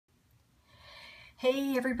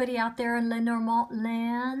Hey everybody out there in Lenormand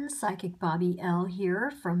land, Psychic Bobbie L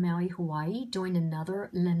here from Maui, Hawaii, doing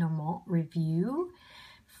another Lenormand review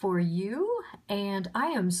for you. And I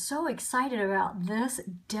am so excited about this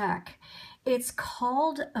deck. It's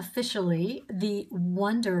called officially the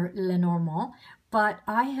Wonder Lenormand, but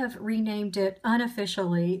I have renamed it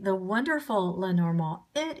unofficially the Wonderful Lenormand.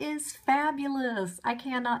 It is fabulous. I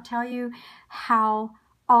cannot tell you how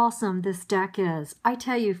awesome this deck is. I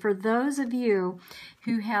tell you, for those of you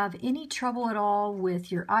who have any trouble at all with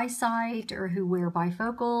your eyesight or who wear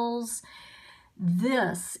bifocals,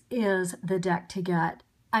 this is the deck to get.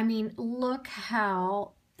 I mean, look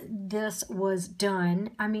how this was done.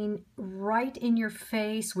 I mean, right in your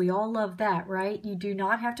face. We all love that, right? You do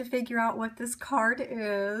not have to figure out what this card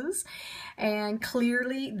is. And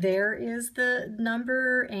clearly there is the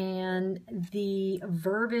number and the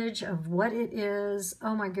verbiage of what it is.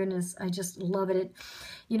 Oh my goodness, I just love it.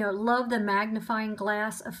 Love the magnifying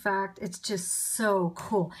glass effect. It's just so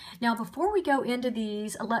cool. Now, before we go into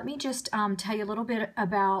these, let me just tell you a little bit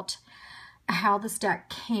about how this deck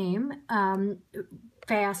came.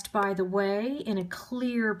 Fast, by the way, in a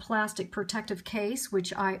clear plastic protective case,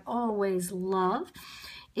 which I always love.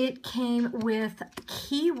 It came with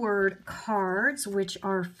keyword cards, which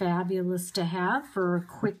are fabulous to have for a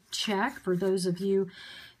quick check for those of you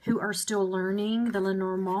who are still learning the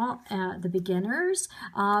Lenormand, the beginners.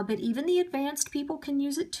 But even the advanced people can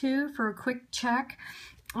use it too for a quick check.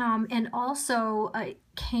 And also it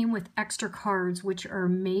came with extra cards, which are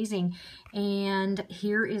amazing. And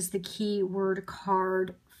here is the keyword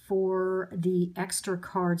card for the extra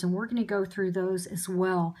cards, and we're going to go through those as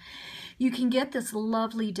well. You can get this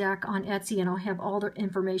lovely deck on Etsy, and I'll have all the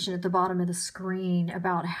information at the bottom of the screen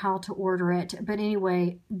about how to order it. But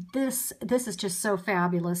anyway, this is just so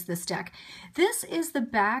fabulous, this deck. This is the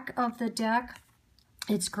back of the deck.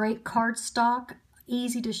 It's great cardstock.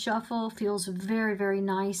 Easy to shuffle, feels very, very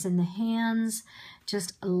nice in the hands.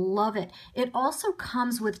 Just love it. It also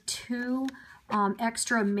comes with two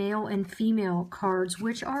extra male and female cards,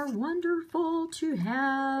 which are wonderful to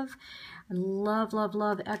have. Love, love,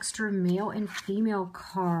 love extra male and female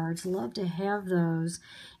cards. Love to have those.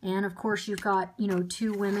 And of course, you've got,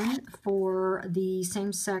 two women for the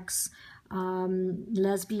same-sex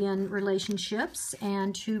lesbian relationships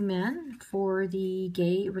and two men for the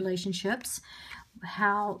gay relationships.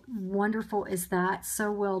 How wonderful is that?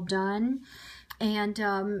 So well done. And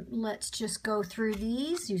let's just go through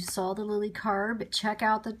these. You saw the lily card, but check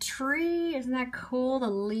out the tree. Isn't that cool? The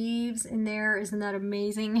leaves in there. Isn't that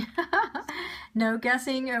amazing? No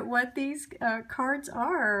guessing at what these cards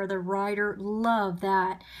are. The rider, love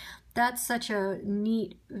that. That's such a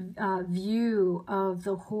neat view of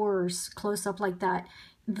the horse close up like that.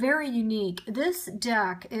 Very unique. This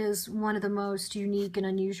deck is one of the most unique and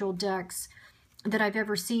unusual decks that I've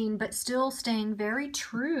ever seen, but still staying very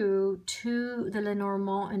true to the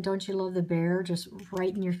Lenormand. And don't you love the bear just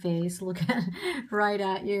right in your face, looking right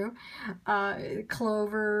at you?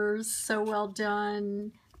 Clovers, so well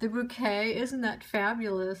done. The bouquet, isn't that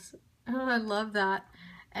fabulous? Oh, I love that.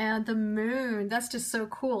 And the moon, that's just so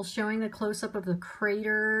cool, showing the close-up of the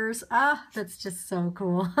craters. Ah, that's just so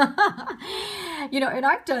cool. And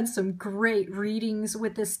I've done some great readings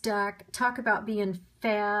with this deck. Talk about being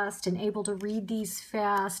fast and able to read these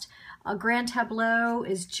fast. A grand tableau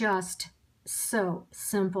is just so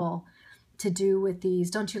simple to do with these.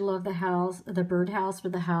 Don't you love the house, the birdhouse for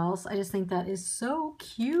the house? I just think that is so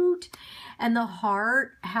cute. And the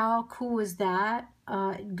heart, how cool is that?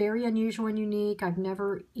 Very unusual and unique. I've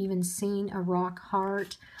never even seen a rock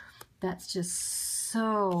heart. That's just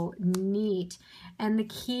so neat. And the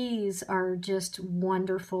keys are just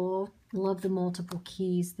wonderful. Love the multiple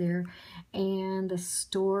keys there. And the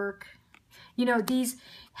stork. These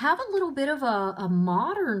have a little bit of a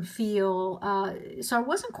modern feel. So I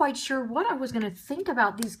wasn't quite sure what I was going to think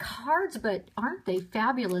about these cards, but aren't they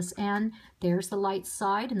fabulous? And there's the light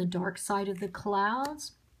side and the dark side of the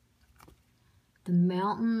clouds. The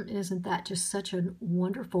mountain, isn't that just such a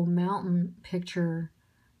wonderful mountain picture?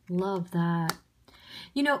 Love that.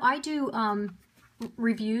 I do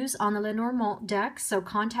reviews on the Lenormand deck, so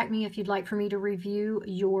contact me if you'd like for me to review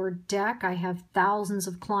your deck. I have thousands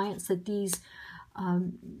of clients that these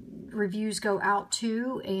reviews go out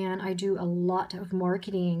to, and I do a lot of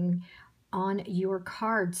marketing on your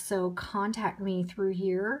cards. So contact me through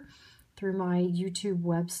here, through my YouTube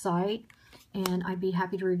website, and I'd be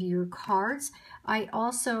happy to review your cards. I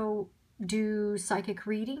also do psychic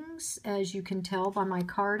readings, as you can tell by my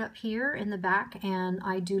card up here in the back, and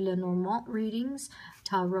I do Lenormand readings,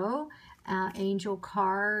 tarot, angel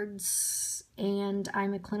cards, and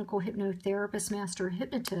I'm a clinical hypnotherapist, master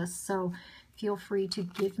hypnotist. So feel free to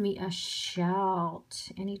give me a shout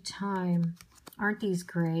anytime. Aren't these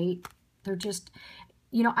great? They're just,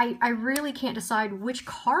 you know, I really can't decide which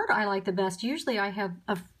card I like the best. Usually I have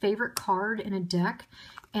a favorite card in a deck,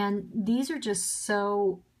 and these are just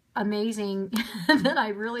so amazing that I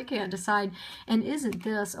really can't decide. And isn't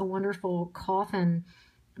this a wonderful coffin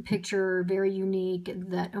picture, very unique,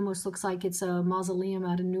 that almost looks like it's a mausoleum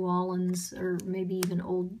out of New Orleans, or maybe even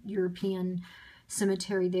old European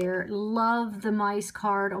cemetery there. Love the mice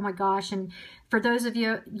card. Oh my gosh. And for those of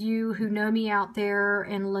you who know me out there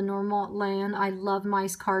in Lenormand land, I love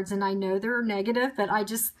mice cards, and I know they're negative, but I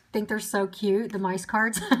just think they're so cute, the mice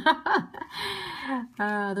cards.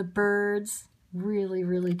 The birds, really,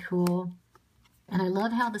 really cool. And I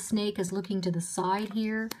love how the snake is looking to the side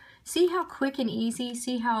here. See how quick and easy,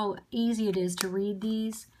 see how easy it is to read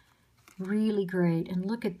these? Really great. And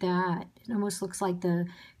look at that. It almost looks like the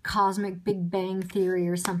cosmic Big Bang Theory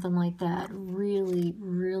or something like that. Really,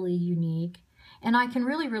 really unique. And I can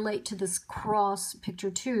really relate to this cross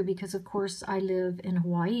picture too, because of course I live in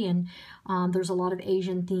Hawaii, and there's a lot of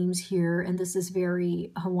Asian themes here, and this is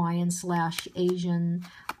very Hawaiian/Asian,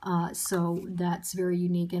 so that's very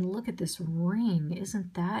unique. And look at this ring.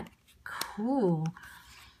 Isn't that cool?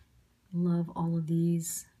 Love all of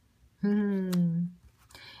these.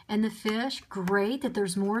 And the fish, great that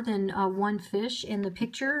there's more than one fish in the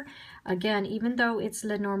picture. Again, even though it's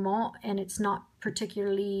Lenormand and it's not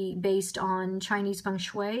particularly based on Chinese feng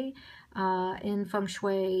shui, in feng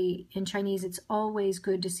shui, in Chinese, it's always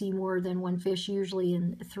good to see more than one fish, usually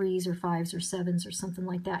in 3s or 5s or 7s or something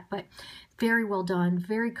like that. But very well done,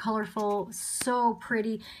 very colorful, so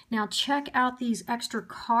pretty. Now check out these extra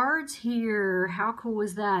cards here. How cool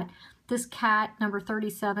was that? This cat, number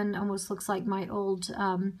 37, almost looks like my old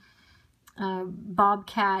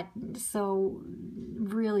bobcat. So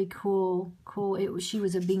really cool. She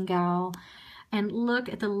was a Bengal. And look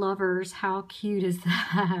at the lovers. How cute is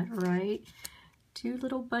that, right? 2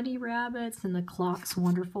 little bunny rabbits, and the clock's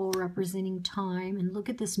wonderful, representing time. And look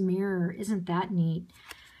at this mirror. Isn't that neat?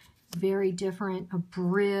 Very different. A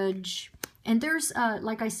bridge. And there's,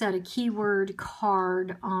 like I said, a keyword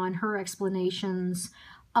card on her explanations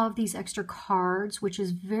of these extra cards, which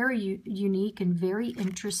is very unique and very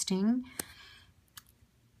interesting.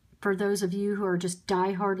 For those of you who are just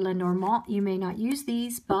diehard Lenormand, you may not use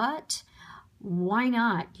these, but why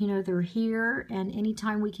not? You know, they're here, and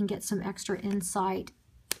anytime we can get some extra insight,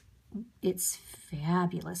 it's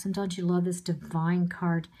fabulous. And don't you love this divine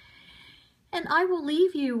card? And I will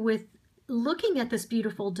leave you with looking at this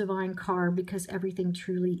beautiful divine card, because everything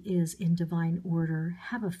truly is in divine order.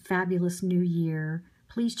 Have a fabulous new year.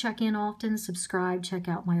 Please check in often, subscribe, check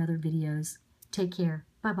out my other videos. Take care.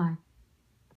 Bye-bye.